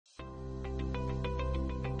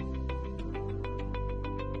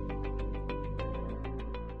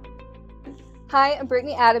Hi, I'm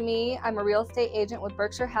Brittany Adami. I'm a real estate agent with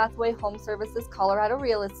Berkshire Hathaway HomeServices Colorado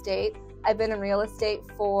Real Estate. I've been in real estate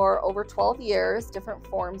for over 12 years, different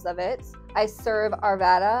forms of it. I serve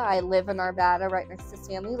Arvada. I live in Arvada right next to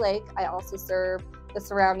Stanley Lake. I also serve the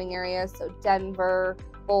surrounding areas, so Denver,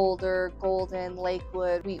 Boulder, Golden,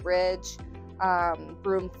 Lakewood, Wheat Ridge,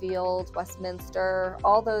 Broomfield, Westminster.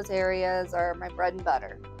 All those areas are my bread and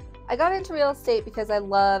butter. I got into real estate because I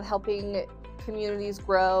love helping communities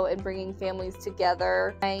grow and bringing families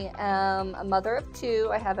together. I am a mother of two.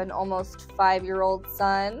 I have an almost 5-year-old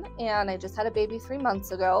son, and I just had a baby 3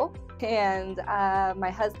 months ago. And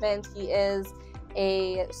my husband, he is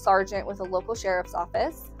a sergeant with a local sheriff's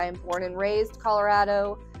office. I'm born and raised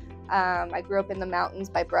Colorado. I grew up in the mountains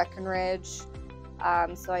by Breckenridge.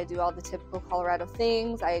 So I do all the typical Colorado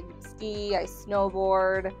things. I ski, I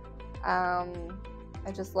snowboard.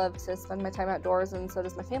 I just love to spend my time outdoors, and so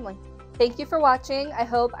does my family. Thank you for watching. I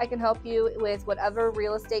hope I can help you with whatever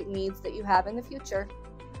real estate needs that you have in the future.